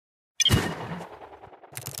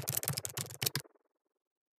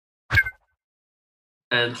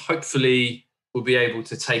and hopefully we'll be able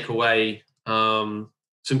to take away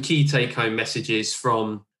some key take-home messages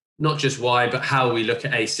from not just why, but how we look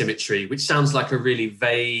at asymmetry, which sounds like a really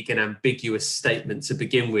vague and ambiguous statement to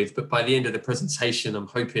begin with. But by the end of the presentation, I'm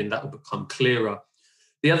hoping that will become clearer.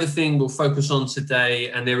 The other thing we'll focus on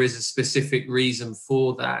today, and there is a specific reason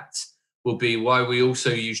for that, will be why we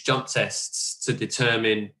also use jump tests to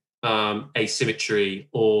determine asymmetry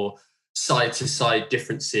or side-to-side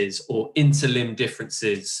differences or interlimb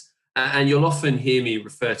differences. And you'll often hear me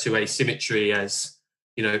refer to asymmetry as,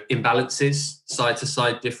 imbalances,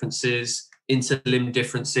 side-to-side differences, interlimb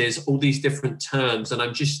differences, all these different terms. And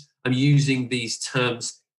I'm using these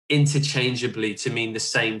terms interchangeably to mean the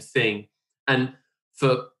same thing. And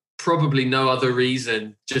for probably no other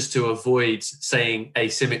reason, just to avoid saying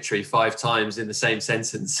asymmetry 5 times in the same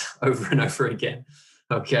sentence over and over again.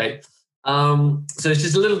 Okay. So it's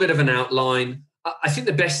just a little bit of an outline. I think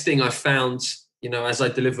the best thing I've found, as I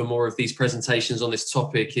deliver more of these presentations on this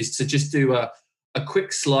topic, is to just do a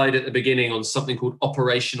quick slide at the beginning on something called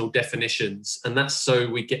operational definitions. And that's so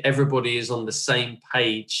we get everybody is on the same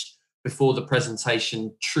page before the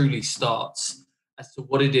presentation truly starts as to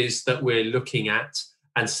what it is that we're looking at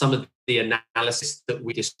and some of the analysis that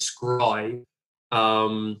we describe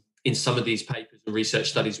in some of these papers and research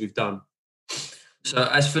studies we've done. So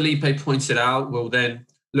as Felipe pointed out, we'll then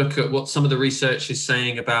look at what some of the research is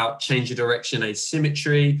saying about change of direction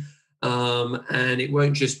asymmetry. And it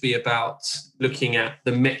won't just be about looking at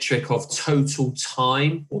the metric of total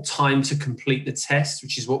time or time to complete the test,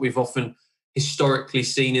 which is what we've often historically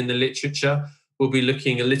seen in the literature. We'll be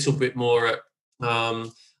looking a little bit more at,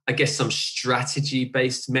 some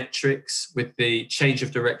strategy-based metrics with the change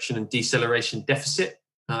of direction and deceleration deficit,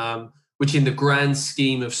 which in the grand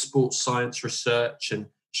scheme of sports science research and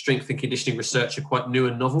strength and conditioning research are quite new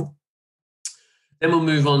and novel. Then we'll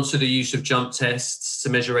move on to the use of jump tests to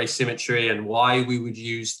measure asymmetry and why we would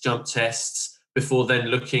use jump tests, before then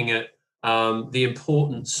looking at the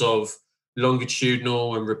importance of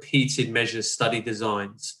longitudinal and repeated measures study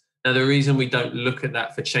designs. Now, the reason we don't look at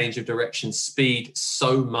that for change of direction speed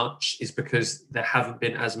so much is because there haven't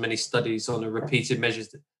been as many studies on a repeated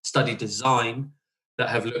measures study design that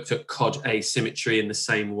have looked at COD asymmetry in the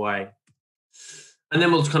same way. And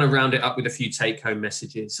then we'll kind of round it up with a few take-home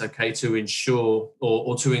messages, okay, to ensure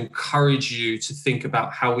or to encourage you to think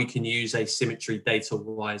about how we can use asymmetry data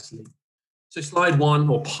wisely. So slide 1,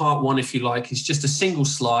 or part 1, if you like, is just a single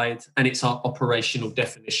slide, and it's our operational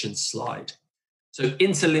definition slide. So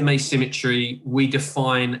interlimb asymmetry, we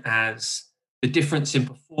define as the difference in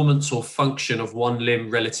performance or function of one limb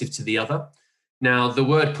relative to the other. Now, the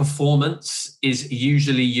word performance is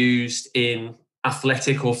usually used in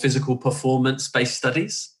athletic or physical performance-based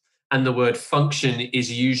studies, and the word function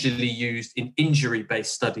is usually used in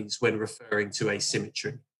injury-based studies when referring to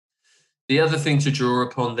asymmetry. The other thing to draw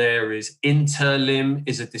upon there is interlimb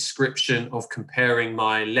is a description of comparing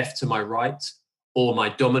my left to my right, or my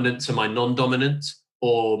dominant to my non-dominant,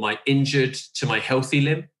 or my injured to my healthy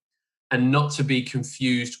limb, and not to be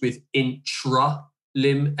confused with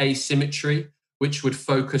intra-limb asymmetry, which would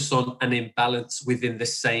focus on an imbalance within the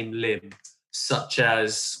same limb, such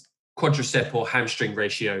as quadricep or hamstring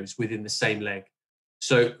ratios within the same leg.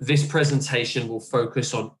 So this presentation will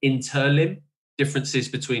focus on interlimb, differences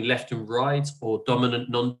between left and right, or dominant,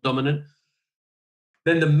 non-dominant.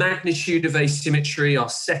 Then the magnitude of asymmetry, our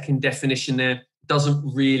second definition there, doesn't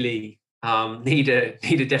really need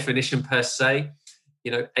a definition per se.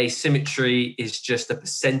 Asymmetry is just a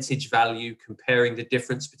percentage value comparing the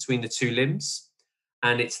difference between the two limbs.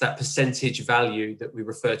 And it's that percentage value that we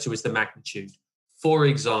refer to as the magnitude. For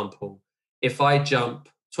example, if I jump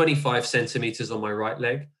 25 centimeters on my right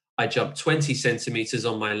leg, I jump 20 centimeters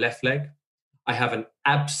on my left leg, I have an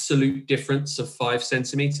absolute difference of 5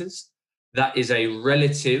 centimeters. That is a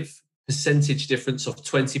relative percentage difference of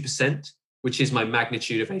 20%, which is my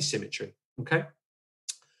magnitude of asymmetry, okay?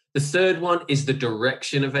 The third one is the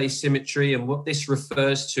direction of asymmetry, and what this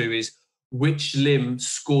refers to is which limb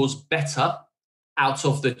scores better out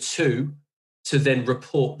of the two to then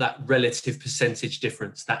report that relative percentage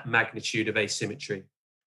difference, that magnitude of asymmetry.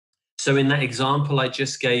 So in that example I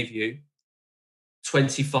just gave you,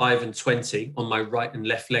 25 and 20 on my right and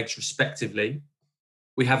left legs respectively,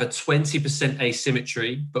 we have a 20%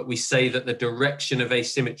 asymmetry, but we say that the direction of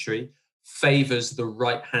asymmetry favors the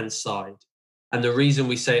right-hand side. And the reason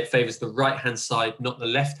we say it favors the right-hand side, not the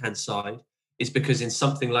left-hand side, is because in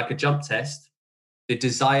something like a jump test, the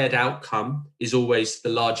desired outcome is always the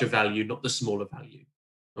larger value, not the smaller value,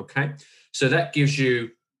 okay? So that gives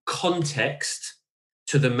you context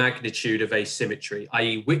to the magnitude of asymmetry,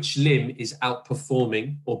 i.e. which limb is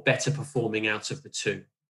outperforming or better performing out of the two.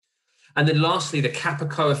 And then lastly, the kappa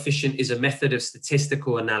coefficient is a method of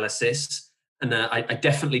statistical analysis. And I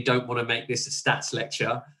definitely don't want to make this a stats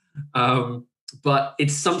lecture, but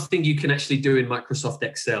it's something you can actually do in Microsoft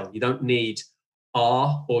Excel. You don't need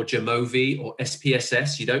R or Jamovi or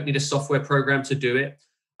SPSS. You don't need a software program to do it.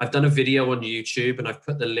 I've done a video on YouTube and I've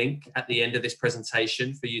put the link at the end of this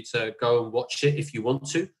presentation for you to go and watch it if you want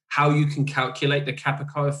to, how you can calculate the kappa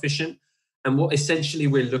coefficient. And what essentially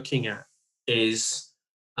we're looking at is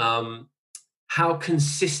how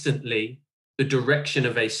consistently the direction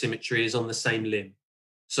of asymmetry is on the same limb.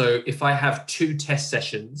 So if I have two test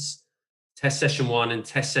sessions, test session 1 and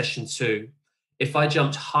test session 2, if I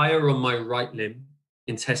jumped higher on my right limb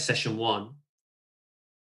in test session 1,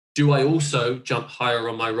 do I also jump higher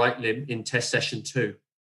on my right limb in test session 2?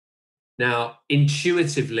 Now,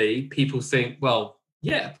 intuitively, people think, well,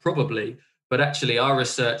 yeah, probably. But actually, our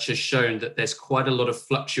research has shown that there's quite a lot of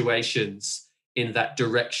fluctuations in that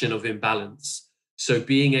direction of imbalance. So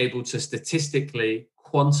being able to statistically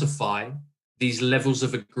quantify these levels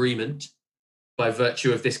of agreement by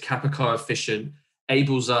virtue of this kappa coefficient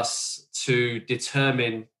enables us to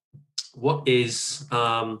determine what is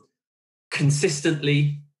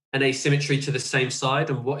consistently an asymmetry to the same side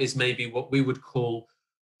and what is maybe what we would call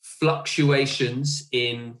fluctuations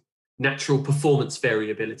in natural performance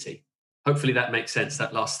variability. Hopefully that makes sense,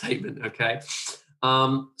 that last statement, okay?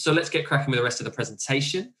 So let's get cracking with the rest of the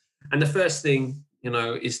presentation. And the first thing,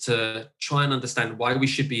 is to try and understand why we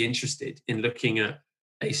should be interested in looking at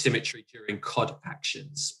asymmetry during COD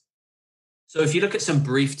actions. So if you look at some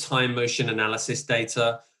brief time motion analysis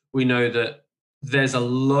data, we know that there's a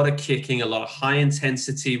lot of kicking, a lot of high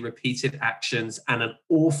intensity repeated actions, and an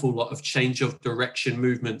awful lot of change of direction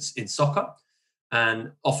movements in soccer.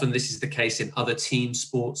 And often this is the case in other team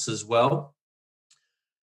sports as well.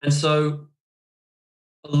 And so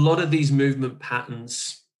a lot of these movement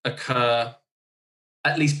patterns occur,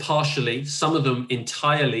 at least partially, some of them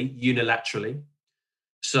entirely unilaterally.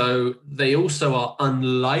 So they also are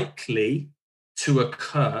unlikely to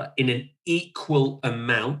occur in an equal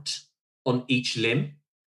amount on each limb.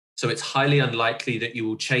 So it's highly unlikely that you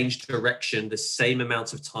will change direction the same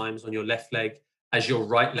amount of times on your left leg as your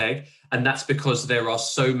right leg. And that's because there are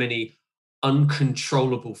so many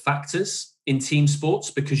uncontrollable factors in team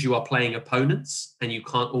sports because you are playing opponents and you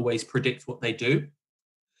can't always predict what they do.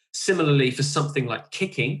 Similarly, for something like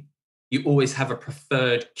kicking, you always have a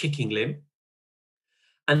preferred kicking limb.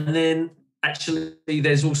 And then actually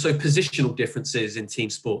there's also positional differences in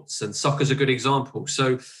team sports, and soccer's a good example.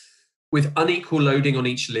 So with unequal loading on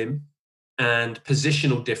each limb and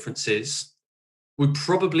positional differences, we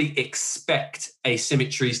probably expect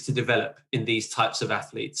asymmetries to develop in these types of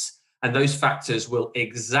athletes. And those factors will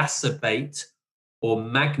exacerbate or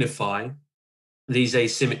magnify these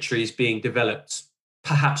asymmetries being developed,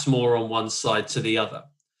 perhaps more on one side to the other.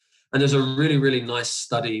 And there's a really, really nice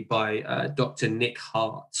study by Dr. Nick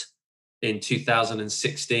Hart in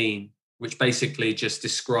 2016, which basically just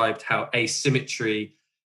described how asymmetry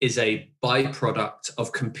is a byproduct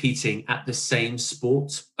of competing at the same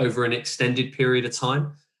sport over an extended period of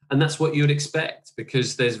time. And that's what you would expect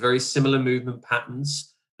because there's very similar movement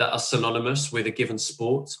patterns that are synonymous with a given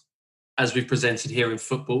sport. As we've presented here in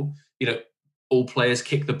football, all players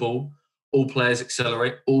kick the ball, all players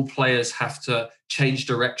accelerate, all players have to change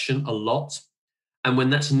direction a lot. And when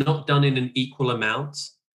that's not done in an equal amount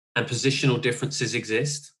and positional differences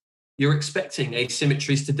exist, you're expecting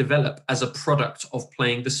asymmetries to develop as a product of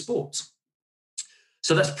playing the sport.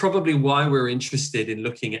 So that's probably why we're interested in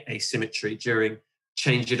looking at asymmetry during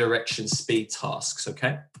change of direction speed tasks,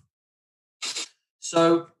 okay?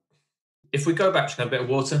 So if we go back to a bit of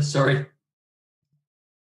water, sorry.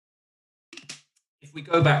 If we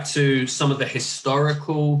go back to some of the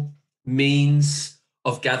historical means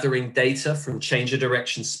of gathering data from change of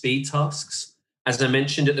direction speed tasks, as I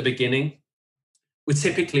mentioned at the beginning, we're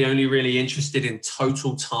typically only really interested in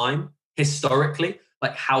total time historically,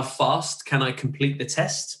 like how fast can I complete the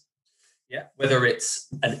test? Yeah, whether it's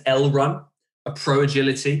an L run, a pro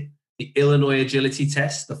agility, the Illinois agility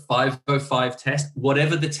test, the 505 test,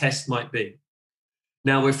 whatever the test might be.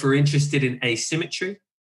 Now, if we're interested in asymmetry,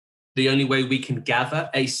 the only way we can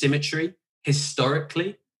gather asymmetry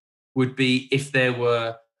historically would be if we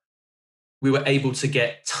were able to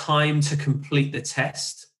get time to complete the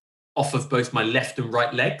test off of both my left and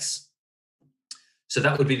right legs. So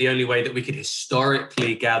that would be the only way that we could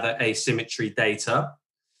historically gather asymmetry data.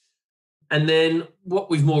 And then what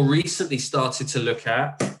we've more recently started to look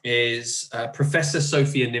at is Professor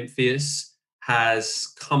Sophia Nymphius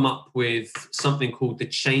has come up with something called the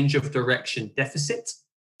change of direction deficit.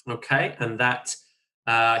 Okay, and that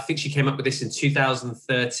I think she came up with this in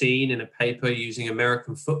 2013 in a paper using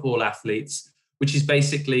American football athletes, which is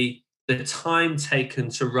basically the time taken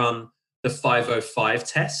to run the 505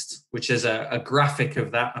 test, which is a graphic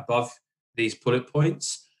of that above these bullet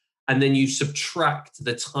points. And then you subtract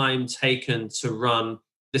the time taken to run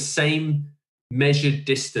the same measured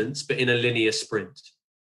distance, but in a linear sprint.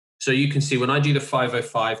 So you can see when I do the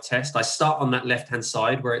 505 test, I start on that left-hand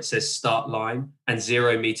side where it says start line and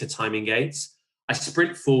 0 meter timing gates. I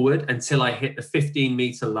sprint forward until I hit the 15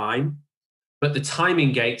 meter line, but the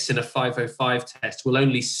timing gates in a 505 test will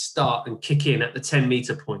only start and kick in at the 10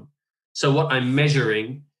 meter point. So what I'm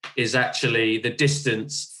measuring is actually the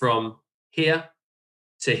distance from here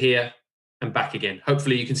to here and back again.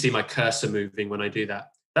 Hopefully you can see my cursor moving when I do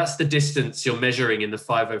that. That's the distance you're measuring in the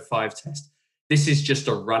 505 test. This is just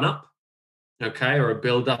a run-up, okay, or a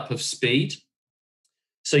build-up of speed.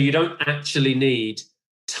 So you don't actually need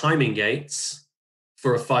timing gates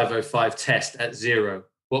for a 505 test at 0.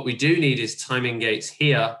 What we do need is timing gates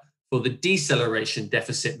here for the deceleration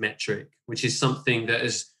deficit metric, which is something that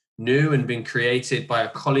is new and been created by a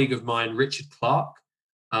colleague of mine, Richard Clark,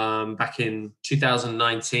 back in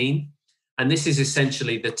 2019. And this is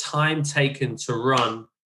essentially the time taken to run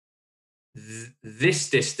this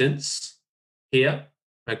distance here,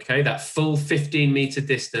 okay, that full 15 meter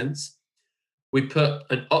distance. We put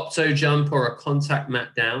an opto jump or a contact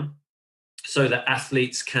mat down so that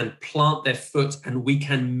athletes can plant their foot and we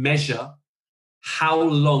can measure how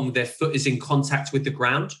long their foot is in contact with the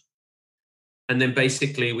ground. And then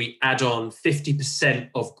basically we add on 50%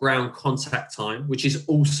 of ground contact time, which is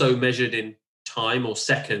also measured in time or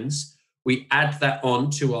seconds. We add that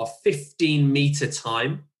on to our 15 meter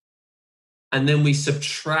time. And then we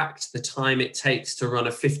subtract the time it takes to run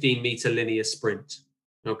a 15 meter linear sprint,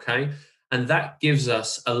 okay? And that gives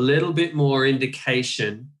us a little bit more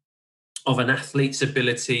indication of an athlete's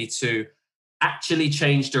ability to actually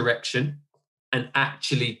change direction and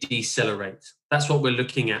actually decelerate. That's what we're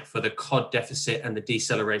looking at for the COD deficit and the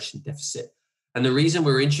deceleration deficit. And the reason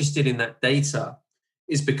we're interested in that data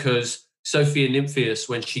is because Sophia Nymphius,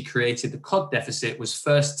 when she created the COD deficit, was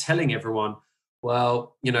first telling everyone,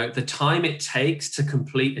 well, you know, the time it takes to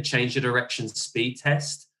complete a change of direction speed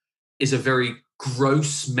test is a very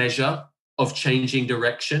gross measure of changing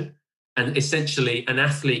direction. And essentially, an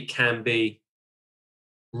athlete can be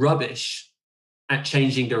rubbish at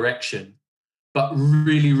changing direction, but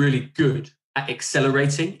really, really good at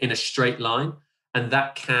accelerating in a straight line. And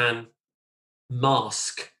that can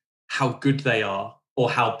mask how good they are or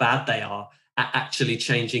how bad they are at actually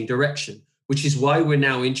changing direction, which is why we're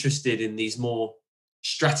now interested in these more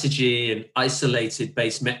strategy and isolated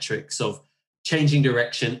based metrics of changing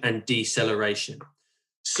direction and deceleration.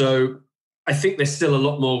 So I think there's still a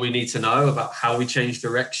lot more we need to know about how we change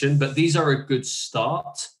direction, but these are a good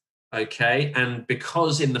start, okay? And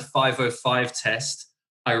because in the 505 test,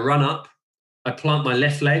 I run up, I plant my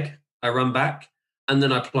left leg, I run back, and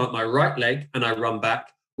then I plant my right leg and I run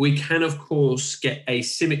back, we can, of course, get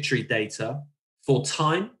asymmetry data for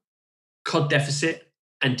time, COD deficit,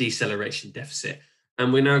 and deceleration deficit.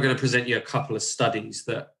 And we're now going to present you a couple of studies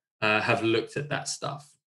that have looked at that stuff.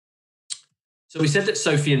 So we said that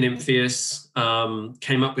Sophia Nymphius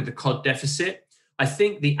came up with the COD deficit. I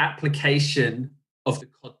think the application of the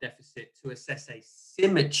COD deficit to assess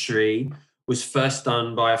asymmetry was first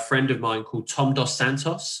done by a friend of mine called Tom Dos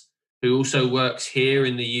Santos, who also works here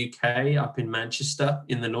in the UK, up in Manchester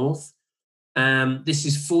in the north. This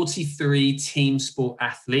is 43 team sport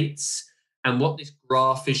athletes. And what this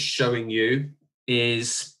graph is showing you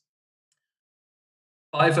is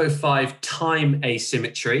 505 time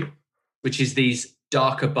asymmetry, which is these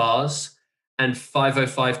darker bars, and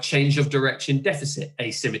 505 change of direction deficit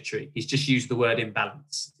asymmetry. He's just used the word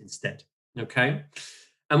imbalance instead, okay?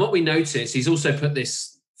 And what we notice, he's also put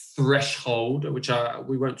this threshold, which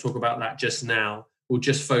we won't talk about that just now. We'll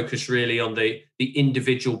just focus really on the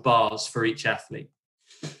individual bars for each athlete.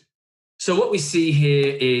 So what we see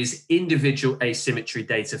here is individual asymmetry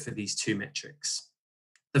data for these two metrics.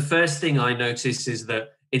 The first thing I notice is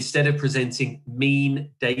that instead of presenting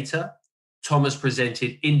mean data, Tom has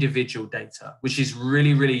presented individual data, which is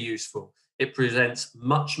really, really useful. It presents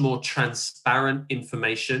much more transparent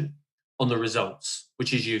information on the results,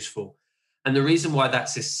 which is useful. And the reason why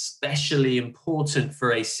that's especially important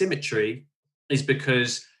for asymmetry is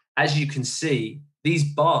because, as you can see, these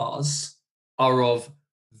bars are of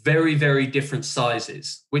very, very different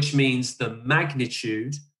sizes, which means the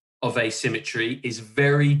magnitude of asymmetry is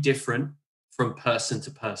very different from person to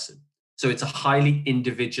person. So it's a highly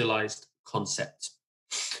individualized concept.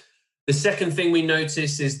 The second thing we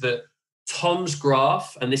notice is that Tom's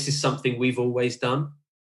graph, and this is something we've always done,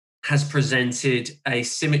 has presented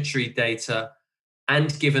asymmetry data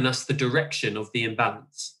and given us the direction of the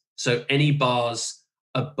imbalance. So any bars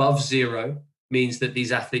above 0 means that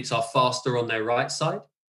these athletes are faster on their right side,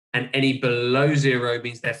 and any below 0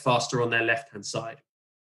 means they're faster on their left-hand side.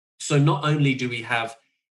 So not only do we have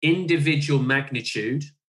individual magnitude,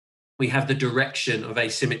 we have the direction of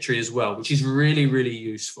asymmetry as well, which is really, really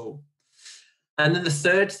useful. And then the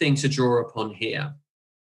third thing to draw upon here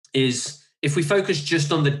is if we focus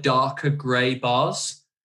just on the darker gray bars,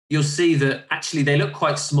 you'll see that actually they look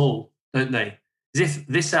quite small, don't they? As if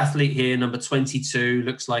this athlete here, number 22,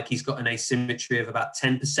 looks like he's got an asymmetry of about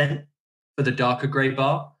 10% for the darker gray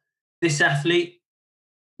bar. This athlete,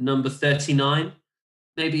 number 39,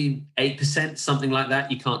 maybe 8%, something like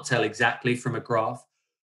that. You can't tell exactly from a graph.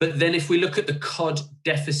 But then if we look at the COD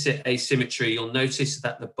deficit asymmetry, you'll notice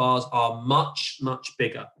that the bars are much, much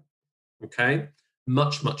bigger, okay?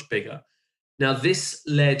 Much, much bigger. Now, this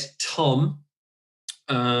led Tom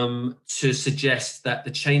to suggest that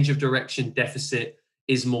the change of direction deficit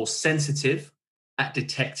is more sensitive at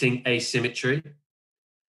detecting asymmetry.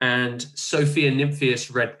 And Sophia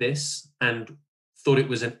Nymphius read this and thought it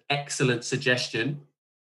was an excellent suggestion.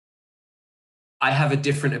 I have a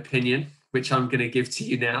different opinion, which I'm going to give to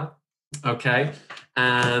you now, okay?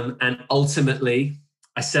 And ultimately,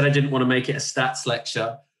 I said I didn't want to make it a stats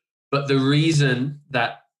lecture, but the reason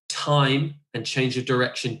that time and change of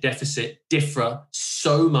direction deficit differ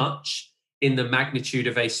so much in the magnitude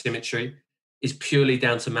of asymmetry is purely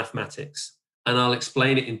down to mathematics. And I'll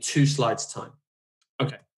explain it in 2 slides' time.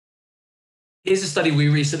 Okay. Here's a study we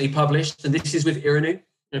recently published, and this is with Irinu,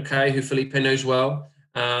 okay, who Felipe knows well.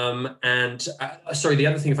 Sorry, the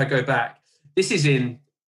other thing, if I go back, this is in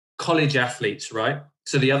college athletes, right?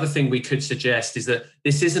 So the other thing we could suggest is that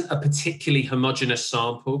this isn't a particularly homogeneous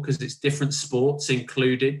sample because it's different sports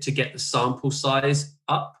included to get the sample size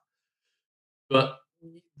up, but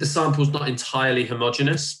the sample's not entirely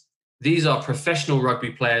homogeneous. These are professional rugby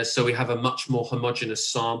players, so we have a much more homogeneous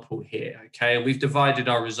sample here, okay? And we've divided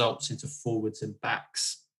our results into forwards and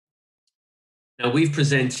backs. Now, we've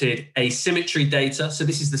presented asymmetry data. So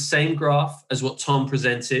this is the same graph as what Tom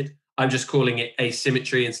presented. I'm just calling it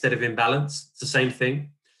asymmetry instead of imbalance. It's the same thing.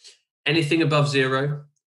 Anything above 0,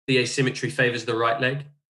 the asymmetry favors the right leg.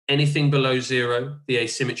 Anything below 0, the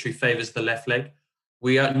asymmetry favors the left leg.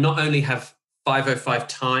 We not only have 505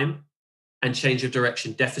 time and change of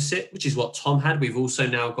direction deficit, which is what Tom had, we've also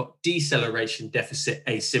now got deceleration deficit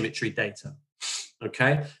asymmetry data.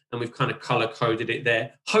 Okay, and we've kind of color-coded it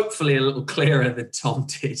there, hopefully a little clearer than Tom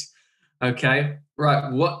did. Okay,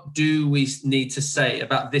 right, what do we need to say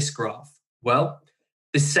about this graph? Well,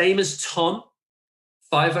 the same as Tom,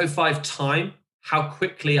 505 time, how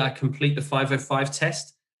quickly I complete the 505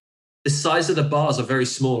 test. The size of the bars are very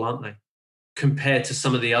small, aren't they? Compared to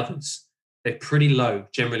some of the others. They're pretty low,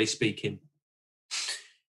 generally speaking.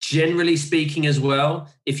 Generally speaking as well,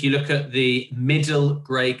 if you look at the middle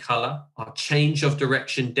gray color, our change of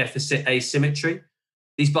direction deficit asymmetry,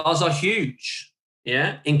 these bars are huge,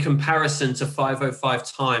 yeah, in comparison to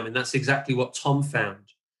 505 time, and that's exactly what Tom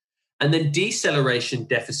found. And then deceleration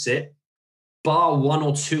deficit, bar 1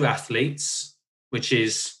 or 2 athletes, which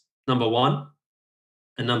is number 1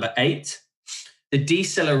 and number 8, the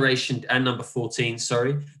deceleration, and number 14,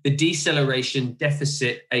 sorry, the deceleration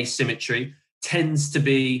deficit asymmetry tends to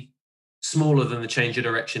be smaller than the change of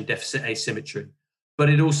direction deficit asymmetry, but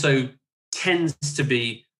it also tends to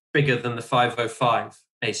be bigger than the 505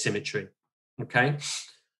 asymmetry, okay?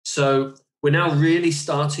 So we're now really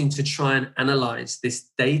starting to try and analyze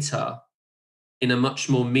this data in a much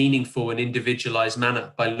more meaningful and individualized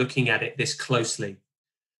manner by looking at it this closely.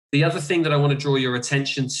 The other thing that I want to draw your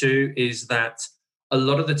attention to is that a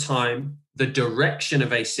lot of the time, the direction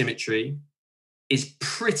of asymmetry is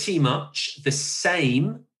pretty much the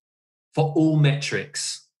same for all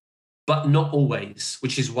metrics, but not always,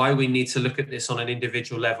 which is why we need to look at this on an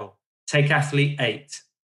individual level. Take athlete 8,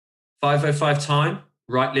 505 time,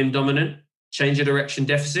 right limb dominant, change of direction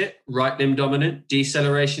deficit, right limb dominant,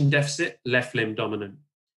 deceleration deficit, left limb dominant.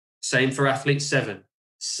 Same for athlete 7,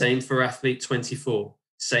 same for athlete 24,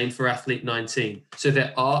 same for athlete 19. So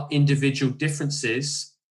there are individual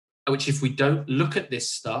differences, which if we don't look at this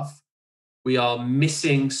stuff, we are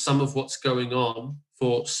missing some of what's going on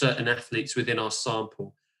for certain athletes within our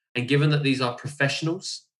sample. And given that these are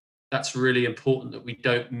professionals, that's really important that we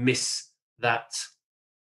don't miss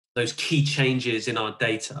those key changes in our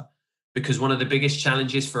data. Because one of the biggest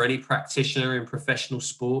challenges for any practitioner in professional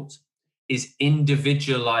sport is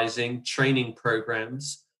individualizing training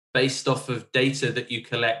programs based off of data that you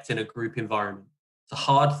collect in a group environment. It's a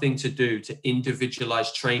hard thing to do, to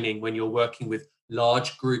individualize training when you're working with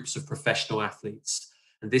large groups of professional athletes.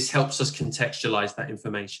 And this helps us contextualize that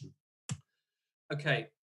information. Okay,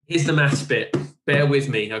 here's the maths bit. Bear with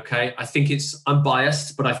me, okay? I'm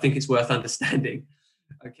biased, but I think it's worth understanding.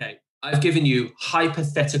 Okay, I've given you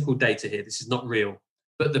hypothetical data here. This is not real.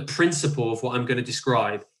 But the principle of what I'm going to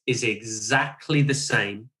describe is exactly the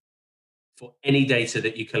same for any data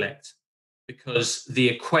that you collect, because the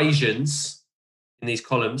equations in these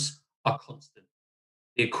columns are constant.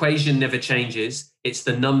 The equation never changes. It's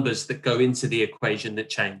the numbers that go into the equation that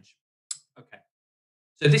change. Okay.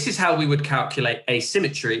 So this is how we would calculate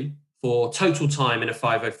asymmetry for total time in a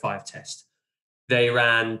 505 test. They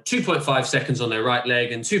ran 2.5 seconds on their right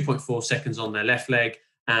leg and 2.4 seconds on their left leg.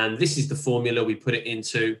 And this is the formula we put it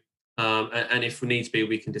into. And if we need to be,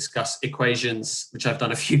 we can discuss equations, which I've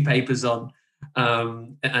done a few papers on,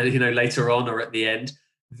 and later on or at the end.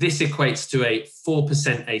 This equates to a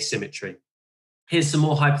 4% asymmetry. Here's some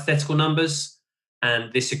more hypothetical numbers,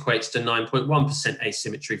 and this equates to 9.1%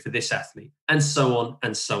 asymmetry for this athlete, and so on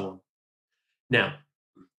and so on. Now,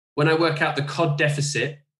 when I work out the COD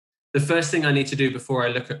deficit, the first thing I need to do before I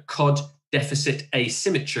look at COD deficit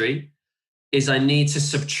asymmetry is I need to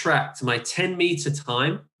subtract my 10-meter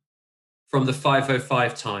time from the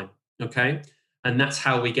 505 time, okay? And that's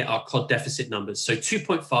how we get our COD deficit numbers. So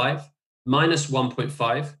 2.5 minus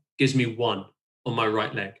 1.5 gives me 1 on my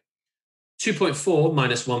right leg. 2.4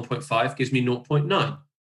 minus 1.5 gives me 0.9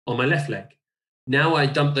 on my left leg. Now I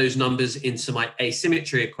dump those numbers into my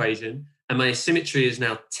asymmetry equation, and my asymmetry is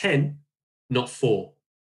now 10, not 4.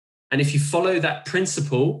 And if you follow that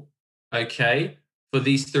principle, okay, for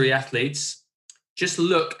these three athletes, just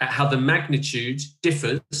look at how the magnitude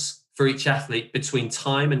differs for each athlete between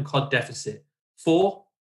time and COD deficit, 4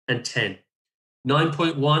 and 10.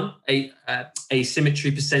 9.1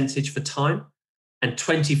 asymmetry percentage for time, and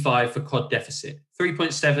 25 for COD deficit.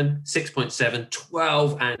 3.7, 6.7,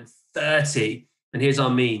 12, and 30. And here's our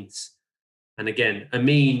means. And again, a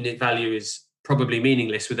mean value is probably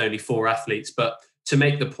meaningless with only 4 athletes, but to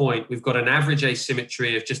make the point, we've got an average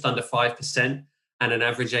asymmetry of just under 5% and an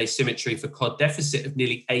average asymmetry for COD deficit of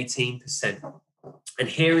nearly 18%. And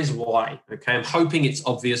here is why, okay? I'm hoping it's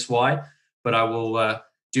obvious why, but I will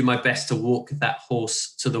do my best to walk that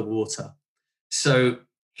horse to the water. So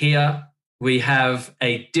here we have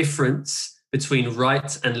a difference between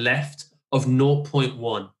right and left of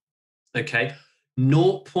 0.1, okay?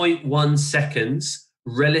 0.1 seconds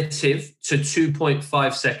relative to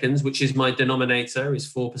 2.5 seconds, which is my denominator,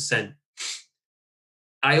 is 4%.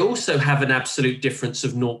 I also have an absolute difference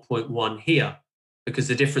of 0.1 here, because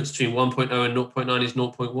the difference between 1.0 and 0.9 is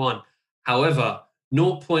 0.1. However,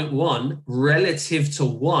 0.1 relative to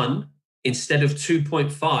 1 instead of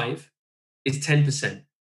 2.5 is 10%.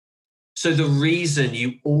 So the reason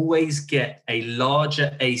you always get a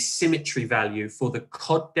larger asymmetry value for the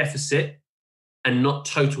COD deficit and not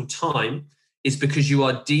total time is because you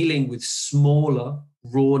are dealing with smaller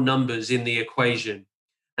raw numbers in the equation.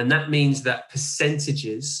 And that means that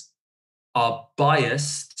percentages are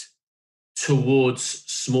biased towards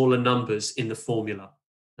smaller numbers in the formula,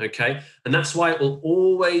 okay? And that's why it will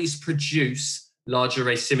always produce larger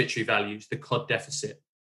asymmetry values, the COD deficit.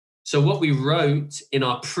 So what we wrote in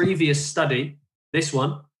our previous study, this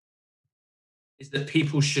one, is that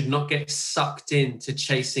people should not get sucked into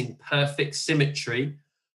chasing perfect symmetry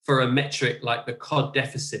for a metric like the COD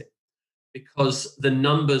deficit, because the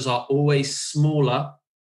numbers are always smaller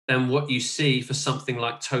than what you see for something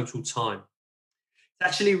like total time. It's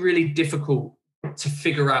actually really difficult to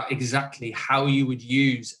figure out exactly how you would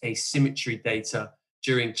use asymmetry data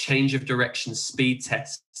during change of direction speed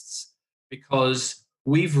tests, because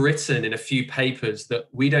we've written in a few papers that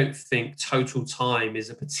we don't think total time is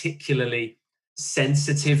a particularly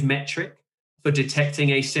sensitive metric for detecting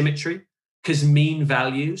asymmetry, because mean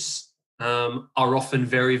values are often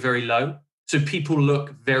very, very low. So people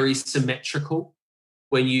look very symmetrical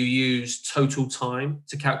when you use total time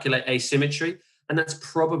to calculate asymmetry. And that's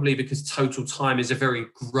probably because total time is a very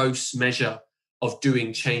gross measure of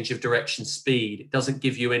doing change of direction speed. It doesn't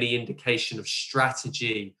give you any indication of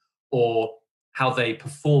strategy or how they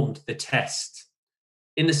performed the test.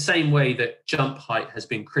 In the same way that jump height has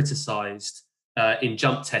been criticized in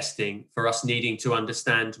jump testing for us needing to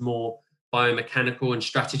understand more biomechanical and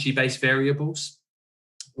strategy-based variables.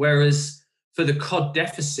 Whereas for the COD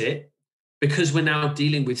deficit, because we're now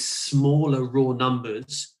dealing with smaller raw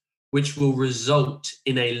numbers, which will result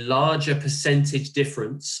in a larger percentage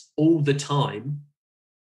difference all the time,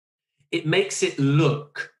 it makes it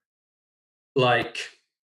look like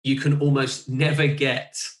you can almost never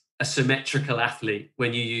get a symmetrical athlete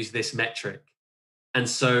when you use this metric. And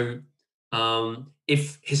so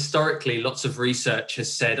if historically lots of research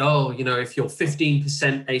has said, oh, you know, if you're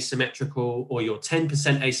 15% asymmetrical or you're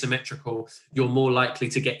 10% asymmetrical, you're more likely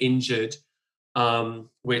to get injured,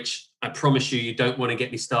 which I promise you don't want to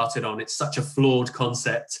get me started on. It's such a flawed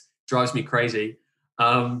concept, drives me crazy.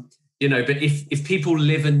 You know, but if people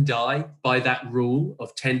live and die by that rule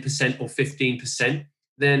of 10% or 15%,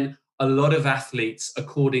 then a lot of athletes,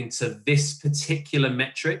 according to this particular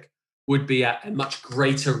metric, would be at a much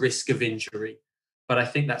greater risk of injury. But I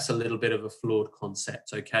think that's a little bit of a flawed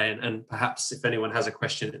concept, okay? And perhaps if anyone has a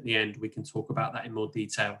question at the end, we can talk about that in more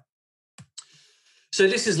detail. So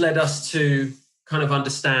this has led us to kind of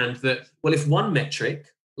understand that, well, if one metric,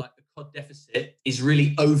 like the COD deficit, is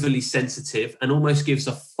really overly sensitive and almost gives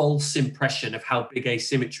a false impression of how big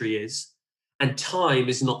asymmetry is, and time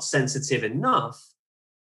is not sensitive enough,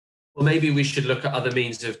 well, maybe we should look at other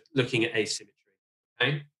means of looking at asymmetry,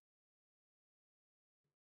 okay?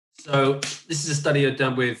 So this is a study I've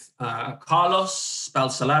done with Carlos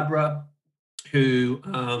Balsalabra, who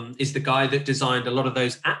is the guy that designed a lot of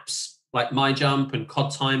those apps like MyJump and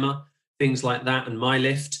COD Timer, things like that, and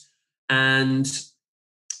MyLift. And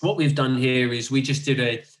what we've done here is we just did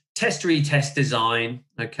a test-retest design,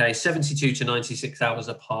 okay, 72 to 96 hours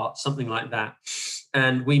apart, something like that.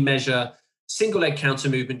 And we measure single leg counter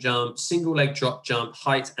movement jump, single leg drop jump,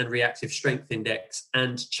 height and reactive strength index,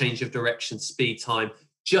 and change of direction, speed, time,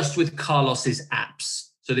 just with Carlos's apps.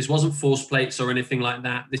 So this wasn't force plates or anything like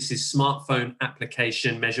that. This is smartphone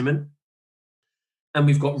application measurement. And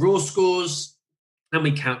we've got raw scores, and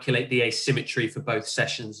we calculate the asymmetry for both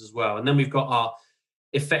sessions as well. And then we've got our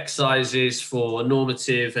effect sizes for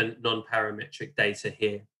normative and non-parametric data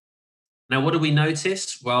here. Now, what do we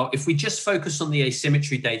notice? Well, if we just focus on the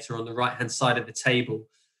asymmetry data on the right-hand side of the table,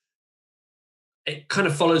 it kind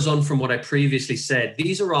of follows on from what I previously said.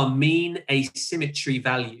 These are our mean asymmetry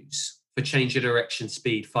values for change of direction,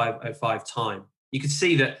 speed, 505 time. You can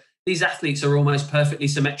see that these athletes are almost perfectly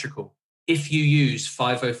symmetrical if you use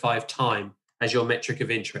 505 time as your metric of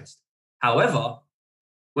interest. However,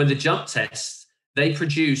 when the jump tests, they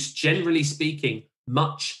produce, generally speaking,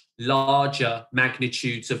 much larger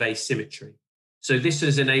magnitudes of asymmetry. So this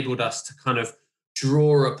has enabled us to kind of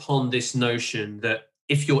draw upon this notion that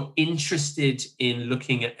if you're interested in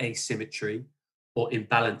looking at asymmetry or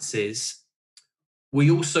imbalances,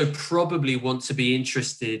 we also probably want to be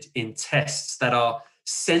interested in tests that are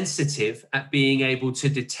sensitive at being able to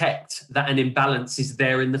detect that an imbalance is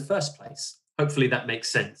there in the first place. Hopefully that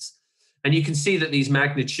makes sense. And you can see that these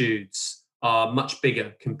magnitudes are much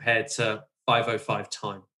bigger compared to 505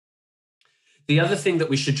 time. The other thing that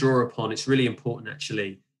we should draw upon, it's really important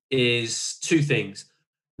actually, is two things.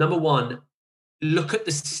 Number one, look at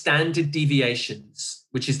the standard deviations,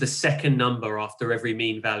 which is the second number after every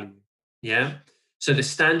mean value. Yeah. So the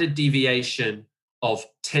standard deviation of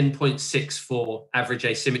 10.64 average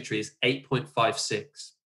asymmetry is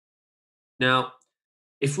 8.56. Now,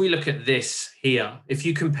 if we look at this here, if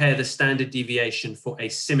you compare the standard deviation for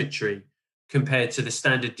asymmetry compared to the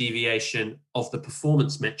standard deviation of the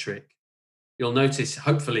performance metric, you'll notice,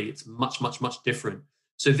 hopefully, it's much, much, much different.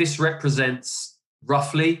 So this represents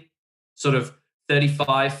roughly sort of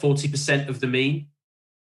 35, 40% of the mean.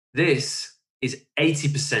 This is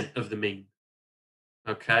 80% of the mean,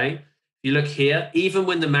 okay? If you look here, even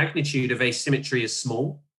when the magnitude of asymmetry is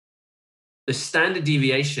small, the standard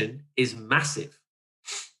deviation is massive.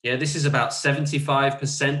 Yeah, this is about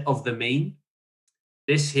 75% of the mean.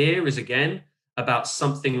 This here is, again, about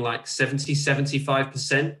something like 70,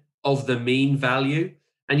 75% of the mean value.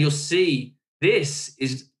 And you'll see this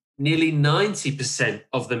is nearly 90%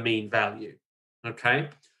 of the mean value, okay?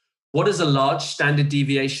 What does a large standard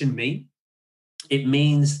deviation mean? It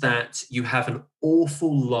means that you have an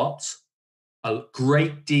awful lot, a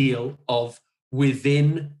great deal of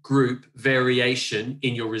within group variation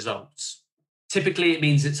in your results. Typically, it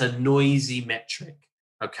means it's a noisy metric,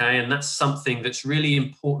 okay? And that's something that's really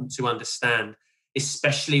important to understand,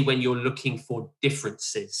 especially when you're looking for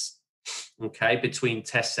differences, okay, between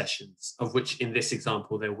test sessions, of which in this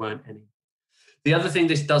example, there weren't any. The other thing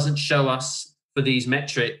this doesn't show us for these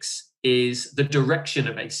metrics is the direction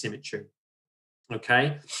of asymmetry,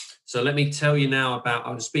 okay? So let me tell you now about,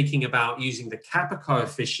 I was speaking about using the kappa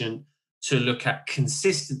coefficient to look at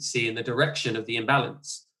consistency in the direction of the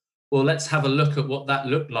imbalance. Well, let's have a look at what that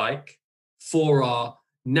looked like for our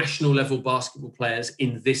national level basketball players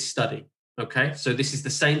in this study, okay? So this is the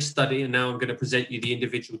same study, and now I'm going to present you the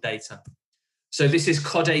individual data. So this is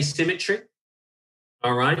COD asymmetry,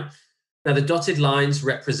 all right? Now the dotted lines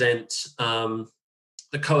represent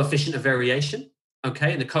the coefficient of variation,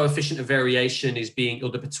 Okay, and the coefficient of variation is being, or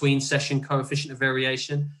the between session coefficient of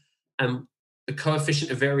variation. And the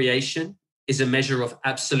coefficient of variation is a measure of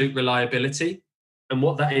absolute reliability. And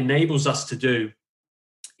what that enables us to do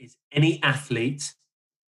is any athlete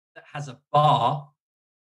that has a bar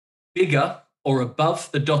bigger or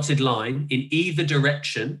above the dotted line in either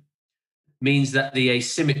direction means that the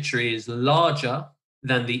asymmetry is larger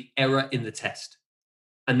than the error in the test.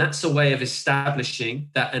 And that's a way of establishing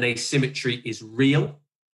that an asymmetry is real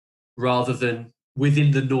rather than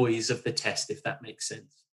within the noise of the test, if that makes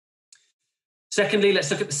sense. Secondly, let's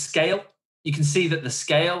look at the scale. You can see that the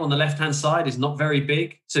scale on the left-hand side is not very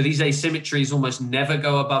big. So these asymmetries almost never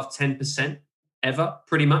go above 10%, ever,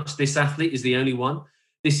 pretty much. This athlete is the only one.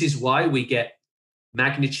 This is why we get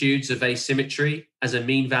magnitudes of asymmetry as a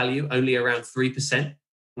mean value only around 3%,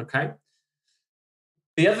 okay?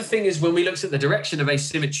 The other thing is when we looked at the direction of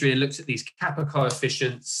asymmetry and looked at these kappa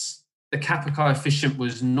coefficients, the kappa coefficient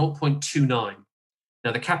was 0.29.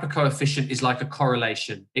 Now, the kappa coefficient is like a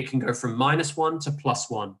correlation. It can go from -1 to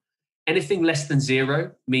 +1. Anything less than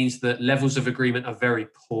 0 means that levels of agreement are very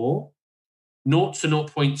poor. 0 to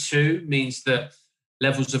 0.2 means that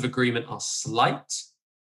levels of agreement are slight.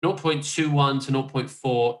 0.21 to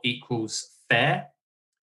 0.4 equals fair.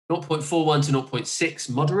 0.41 to 0.6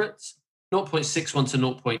 moderate. 0.61 to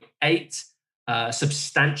 0.8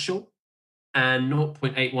 substantial. And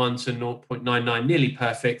 0.81 to 0.99 nearly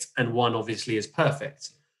perfect. And 1 obviously is perfect.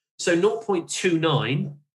 So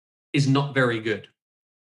 0.29 is not very good.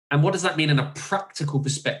 And what does that mean in a practical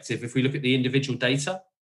perspective if we look at the individual data?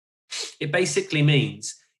 It basically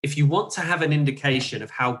means if you want to have an indication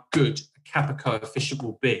of how good a kappa coefficient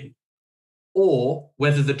will be, or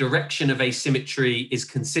whether the direction of asymmetry is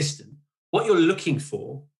consistent, what you're looking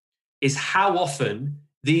for is how often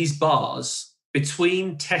these bars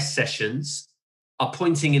between test sessions are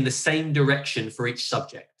pointing in the same direction for each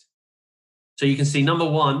subject. So you can see number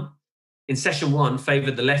 1, in session 1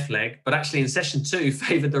 favored the left leg, but actually in session 2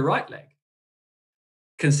 favored the right leg.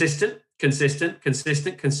 Consistent, consistent,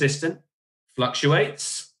 consistent, consistent,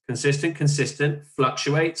 fluctuates, consistent, consistent,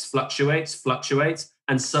 fluctuates, fluctuates, fluctuates,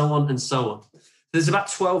 and so on and so on. There's about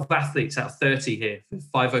 12 athletes out of 30 here for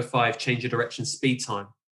 5:05 change of direction speed time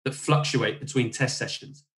that fluctuate between test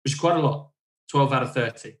sessions, which is quite a lot, 12 out of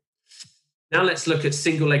 30. Now let's look at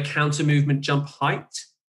single leg counter movement jump height.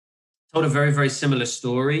 Told a very, very similar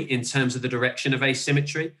story in terms of the direction of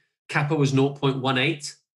asymmetry. Kappa was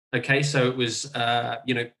 0.18. Okay, so it was,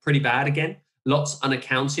 pretty bad again. Lots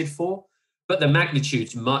unaccounted for, but the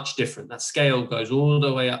magnitude's much different. That scale goes all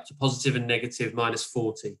the way up to positive and negative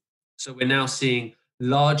 -40. So we're now seeing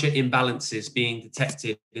larger imbalances being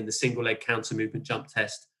detected in the single leg counter movement jump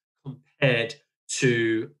test compared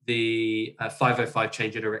to the 5:05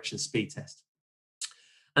 change of direction speed test.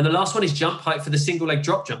 And the last one is jump height for the single leg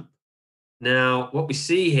drop jump. Now, what we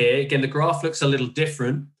see here, again, the graph looks a little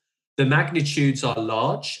different. The magnitudes are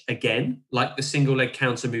large, again, like the single leg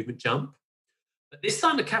counter movement jump. But this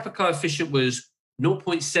time the kappa coefficient was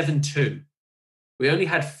 0.72. We only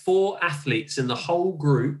had 4 athletes in the whole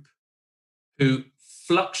group who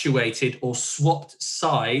fluctuated or swapped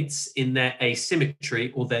sides in their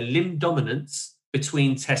asymmetry or their limb dominance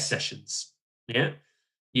between test sessions. Yeah,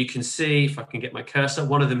 you can see, if I can get my cursor,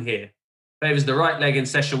 one of them here. Favors the right leg in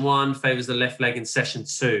session 1, favors the left leg in session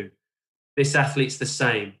 2. This athlete's the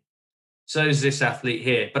same. So is this athlete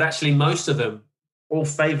here. But actually, most of them all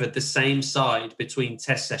favored the same side between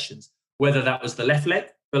test sessions, whether that was the left leg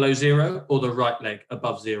below 0 or the right leg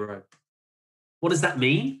above 0. What does that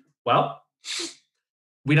mean? Well,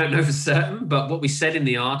 we don't know for certain, but what we said in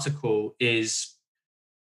the article is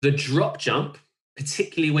the drop jump,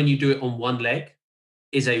 particularly when you do it on one leg,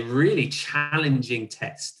 is a really challenging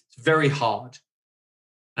test. It's very hard.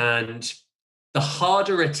 And the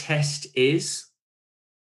harder a test is,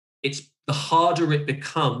 the harder it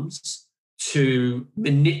becomes to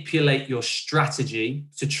manipulate your strategy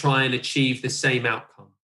to try and achieve the same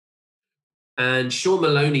outcome. And Sean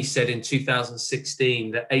Maloney said in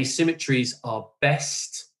 2016 that asymmetries are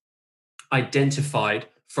best identified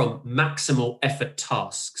from maximal effort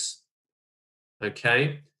tasks.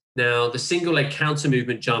 Okay? Now, the single leg counter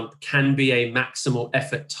movement jump can be a maximal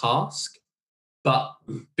effort task, but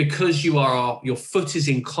because your foot is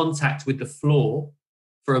in contact with the floor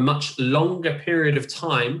for a much longer period of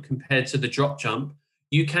time compared to the drop jump,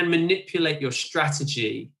 you can manipulate your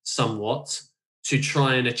strategy somewhat to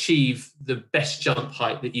try and achieve the best jump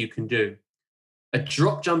height that you can do. A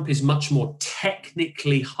drop jump is much more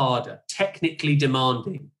technically harder, technically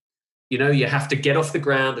demanding. You know, you have to get off the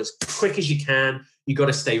ground as quick as you can. You've got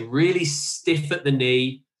to stay really stiff at the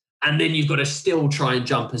knee, and then you've got to still try and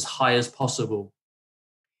jump as high as possible.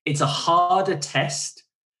 It's a harder test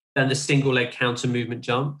than the single leg counter movement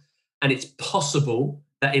jump. And it's possible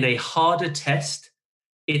that in a harder test,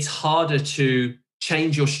 it's harder to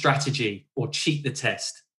change your strategy or cheat the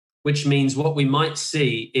test, which means what we might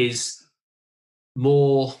see is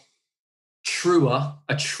a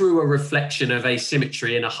truer reflection of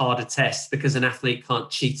asymmetry in a harder test because an athlete can't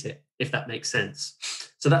cheat it, if that makes sense.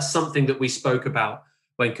 So that's something that we spoke about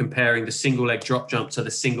when comparing the single leg drop jump to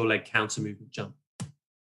the single leg counter movement jump.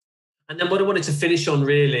 And then what I wanted to finish on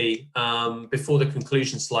really before the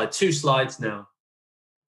conclusion slide, 2 slides now.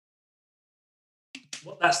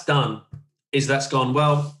 What that's done is that's gone,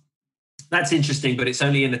 well, that's interesting, but it's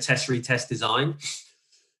only in the test retest design.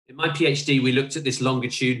 In my PhD, we looked at this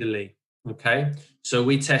longitudinally, okay? So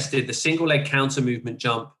we tested the single leg counter movement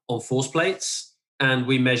jump on force plates, and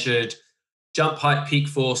we measured jump height, peak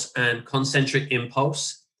force, and concentric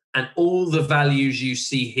impulse. And all the values you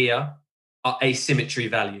see here are asymmetry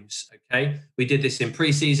values, okay? We did this in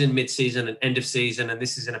pre-season, mid-season, and end of season, and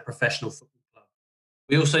this is in a professional football club.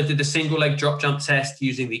 We also did the single leg drop jump test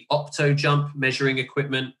using the opto jump measuring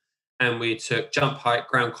equipment, and we took jump height,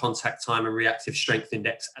 ground contact time, and reactive strength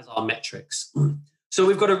index as our metrics. So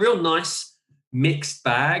we've got a real nice mixed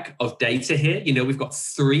bag of data here. You know, we've got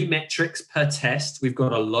 3 metrics per test. We've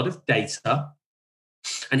got a lot of data.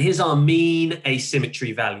 And here's our mean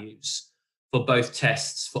asymmetry values for both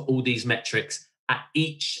tests for all these metrics at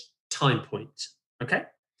each time point, okay?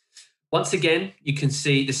 Once again, you can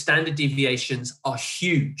see the standard deviations are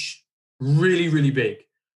huge, really, really big,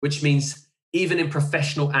 which means even in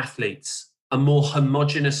professional athletes, a more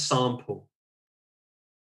homogeneous sample,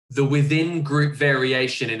 the within group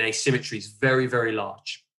variation in asymmetry is very, very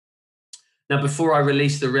large. Now, before I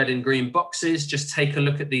release the red and green boxes, just take a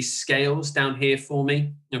look at these scales down here for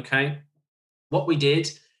me, okay? What we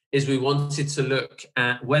did is we wanted to look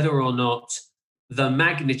at whether or not the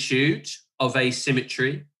magnitude of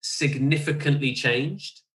asymmetry significantly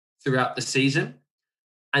changed throughout the season.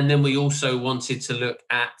 And then we also wanted to look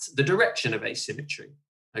at the direction of asymmetry,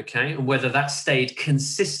 okay? And whether that stayed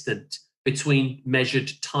consistent between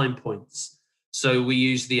measured time points. So we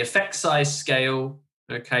use the effect size scale,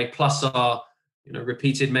 okay, plus our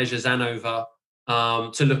repeated measures ANOVA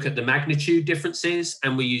to look at the magnitude differences.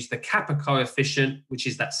 And we use the kappa coefficient, which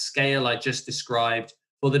is that scale I just described,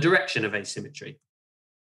 for the direction of asymmetry.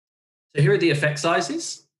 So here are the effect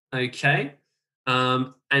sizes, okay?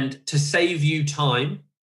 And to save you time,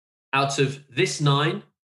 out of this 9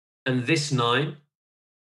 and this 9,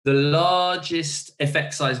 the largest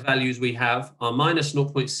effect size values we have are minus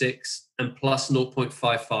 0.6 and plus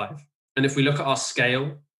 0.55. And if we look at our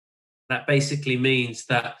scale, that basically means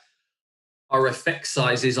that our effect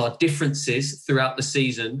sizes, our differences throughout the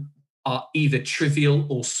season are either trivial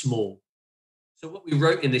or small. So what we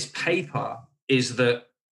wrote in this paper is that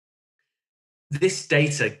this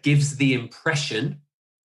data gives the impression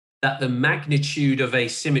that the magnitude of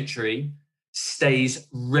asymmetry stays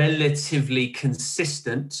relatively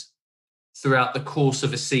consistent throughout the course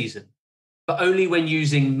of a season, but only when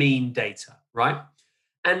using mean data, right?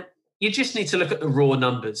 And you just need to look at the raw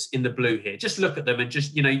numbers in the blue here. Just look at them and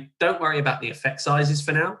just, don't worry about the effect sizes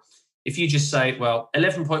for now. If you just say, well,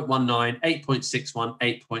 11.19, 8.61,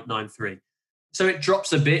 8.93. So it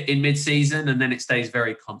drops a bit in mid-season and then it stays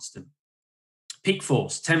very constant. Peak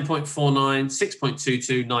force, 10.49,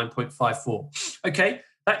 6.22, 9.54. Okay,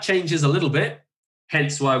 that changes a little bit,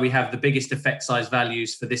 hence why we have the biggest effect size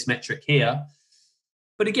values for this metric here.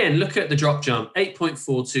 But again, look at the drop jump,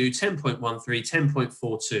 8.42, 10.13,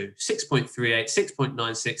 10.42, 6.38,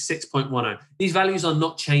 6.96, 6.10. These values are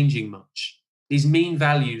not changing much. These mean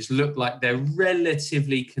values look like they're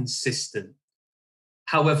relatively consistent.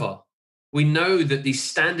 However, we know that the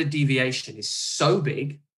standard deviation is so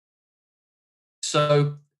big.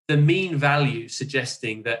 So the mean value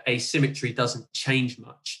suggesting that asymmetry doesn't change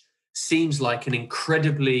much seems like an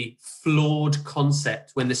incredibly flawed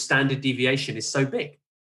concept when the standard deviation is so big.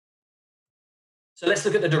 So let's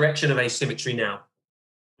look at the direction of asymmetry now.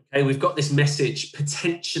 Okay, we've got this message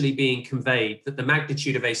potentially being conveyed that the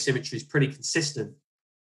magnitude of asymmetry is pretty consistent.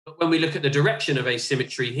 But when we look at the direction of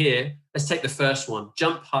asymmetry here, let's take the first one,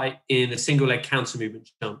 jump height in a single leg counter movement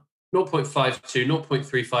jump, 0.52,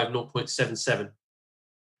 0.35, 0.77.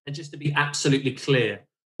 And just to be absolutely clear,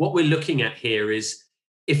 what we're looking at here is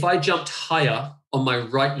if I jumped higher on my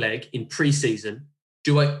right leg in pre-season,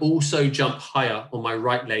 do I also jump higher on my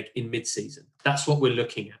right leg in mid-season? That's what we're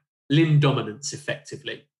looking at, limb dominance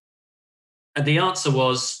effectively. And the answer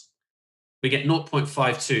was we get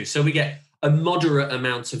 0.52. So we get a moderate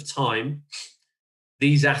amount of time.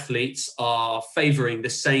 These athletes are favoring the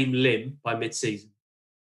same limb by mid-season.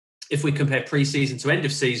 If we compare pre-season to end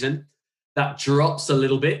of season, that drops a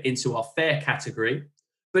little bit into our fair category.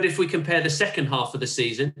 But if we compare the second half of the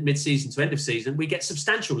season, mid-season to end of season, we get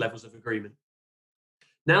substantial levels of agreement.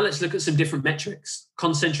 Now let's look at some different metrics.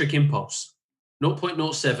 Concentric impulse,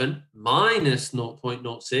 0.07 minus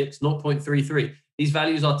 0.06, 0.33. These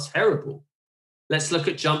values are terrible. Let's look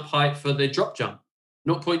at jump height for the drop jump.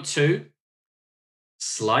 0.2,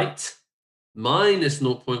 slight, minus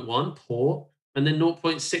 0.1, poor, and then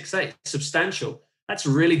 0.68, substantial. That's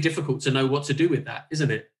really difficult to know what to do with that,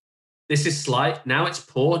 isn't it? This is slight, now it's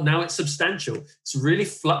poor, now it's substantial. It's really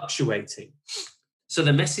fluctuating. So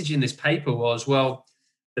the message in this paper was, well,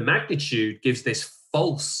 the magnitude gives this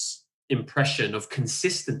false impression of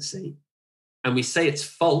consistency. And we say it's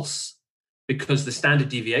false because the standard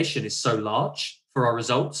deviation is so large for our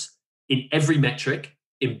results in every metric,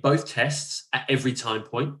 in both tests, at every time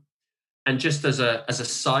point. And just as a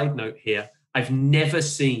side note here, I've never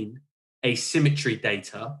seen asymmetry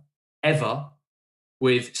data ever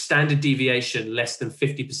with standard deviation less than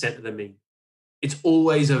 50% of the mean. It's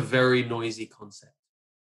always a very noisy concept.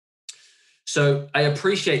 So I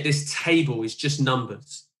appreciate this table is just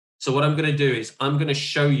numbers. So what I'm going to do is I'm going to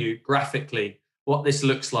show you graphically what this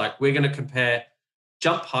looks like. We're going to compare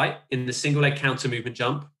jump height in the single leg counter movement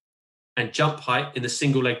jump and jump height in the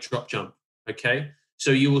single leg drop jump. Okay. So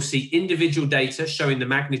you will see individual data showing the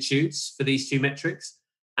magnitudes for these two metrics,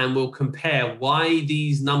 and we'll compare why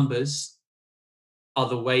these numbers are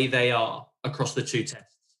the way they are across the two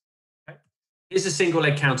tests. Okay? Here's a single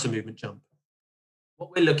leg counter movement jump. What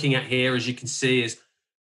we're looking at here, as you can see, is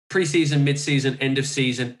pre-season, mid-season, end of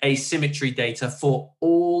season asymmetry data for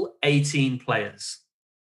all 18 players.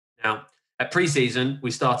 Now, at pre-season, we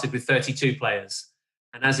started with 32 players.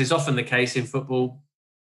 And as is often the case in football,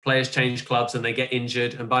 players change clubs and they get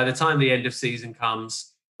injured. And by the time the end of season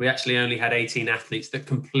comes, we actually only had 18 athletes that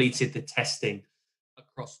completed the testing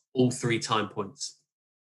across all 3 time points.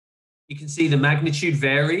 You can see the magnitude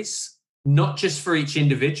varies, not just for each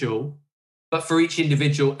individual, but for each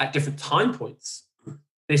individual at different time points.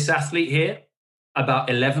 This athlete here, about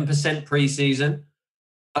 11% pre-season,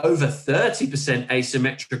 over 30%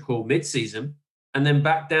 asymmetrical mid-season, and then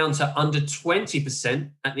back down to under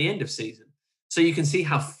 20% at the end of season. So you can see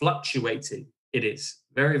how fluctuating it is.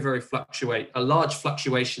 Very, very large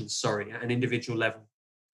fluctuations, at an individual level.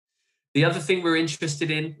 The other thing we're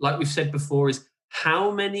interested in, like we've said before, is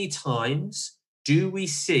how many times do we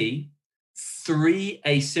see 3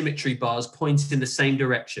 asymmetry bars pointed in the same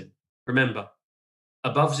direction? Remember,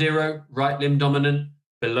 above 0, right limb dominant,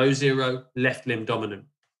 below 0, left limb dominant.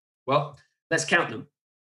 Well, let's count them.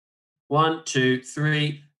 1, 2,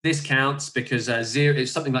 3. This counts because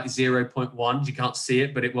it's something like 0.1. You can't see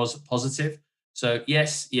it, but it was positive. So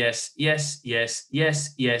yes, yes, yes, yes,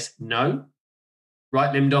 yes, yes, no.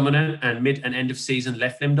 Right limb dominant and mid and end of season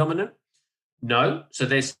left limb dominant. No. So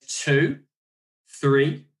there's 2,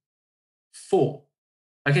 3, 4.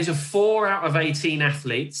 Okay, so 4 out of 18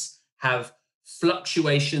 athletes have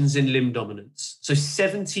fluctuations in limb dominance. So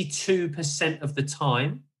 72% of the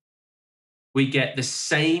time, we get the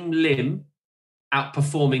same limb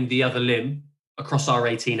outperforming the other limb across our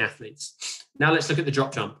 18 athletes. Now let's look at the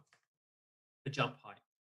drop jump, the jump height.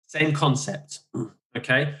 Same concept,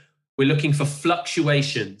 okay? We're looking for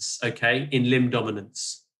fluctuations, okay, in limb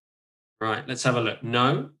dominance. Right, let's have a look.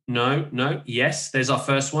 No, no, no. Yes, there's our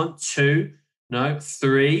first one. 2, no,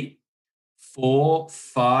 3, 4,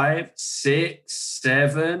 5, 6,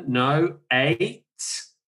 7, no, 8,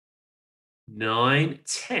 9,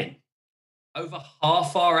 10. Over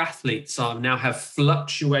half our athletes now have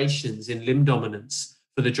fluctuations in limb dominance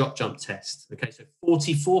for the drop jump test. Okay, so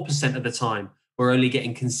 44% of the time, we're only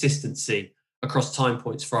getting consistency across time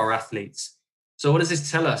points for our athletes. So what does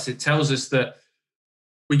this tell us? It tells us that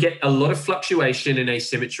we get a lot of fluctuation in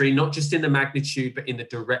asymmetry, not just in the magnitude, but in the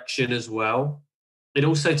direction as well. It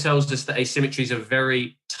also tells us that asymmetries are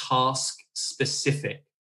very task specific.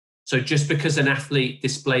 So just because an athlete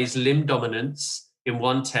displays limb dominance in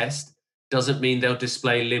one test doesn't mean they'll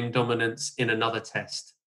display limb dominance in another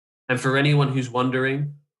test. And for anyone who's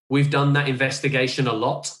wondering, we've done that investigation a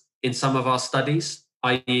lot in some of our studies,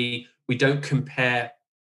 i.e. we don't compare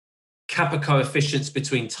kappa coefficients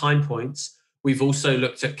between time points. We've also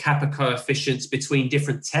looked at kappa coefficients between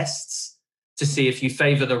different tests to see if you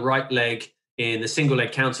favor the right leg in the single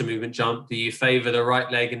leg counter movement jump, do you favor the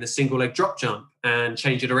right leg in the single leg drop jump and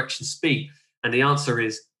change your direction speed? And the answer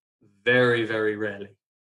is very, very rarely.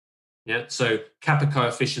 Yeah, so kappa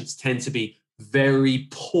coefficients tend to be very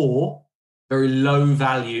poor, very low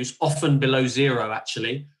values, often below 0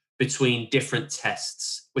 actually, between different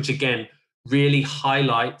tests, which again really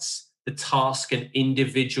highlights the task and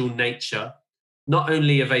individual nature, not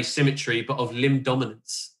only of asymmetry, but of limb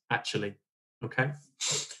dominance, actually. Okay.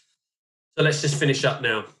 So let's just finish up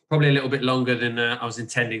now. Probably a little bit longer than I was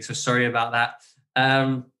intending, so sorry about that.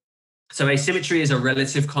 So asymmetry is a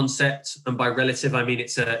relative concept, and by relative I mean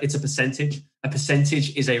it's a percentage. A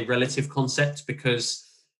percentage is a relative concept because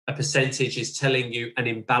a percentage is telling you an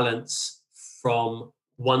imbalance from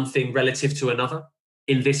one thing relative to another.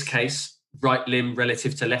 In this case, right limb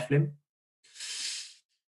relative to left limb.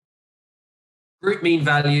 Group mean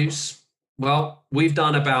values. Well, we've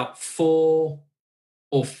done about 4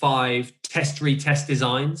 or 5 test-retest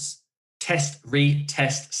designs,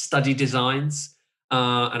 test-retest study designs,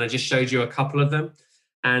 and I just showed you a couple of them.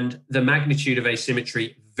 And the magnitude of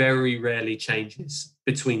asymmetry very rarely changes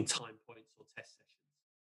between time points or test sessions.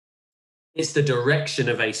 It's the direction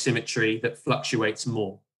of asymmetry that fluctuates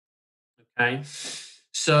more. Okay,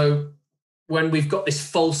 so when we've got this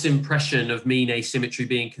false impression of mean asymmetry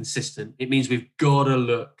being consistent, it means we've got to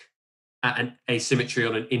look at an asymmetry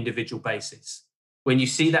on an individual basis. When you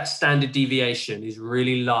see that standard deviation is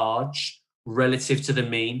really large relative to the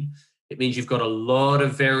mean, it means you've got a lot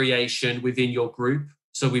of variation within your group.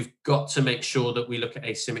 So we've got to make sure that we look at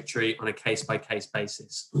asymmetry on a case-by-case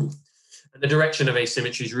basis. And the direction of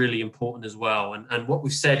asymmetry is really important as well. And what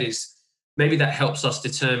we've said is maybe that helps us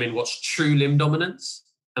determine what's true limb dominance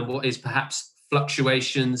and what is perhaps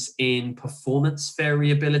fluctuations in performance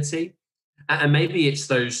variability. And maybe it's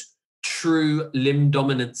those true limb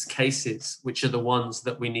dominance cases, which are the ones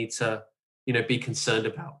that we need to, be concerned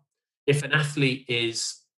about. If an athlete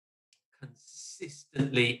is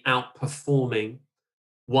consistently outperforming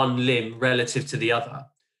one limb relative to the other,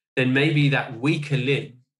 then maybe that weaker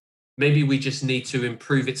limb, maybe we just need to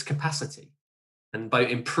improve its capacity. And by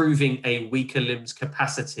improving a weaker limb's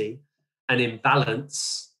capacity, an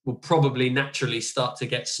imbalance will probably naturally start to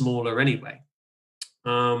get smaller anyway.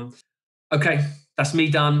 Okay, that's me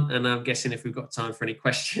done. And I'm guessing if we've got time for any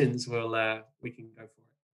questions, we can go for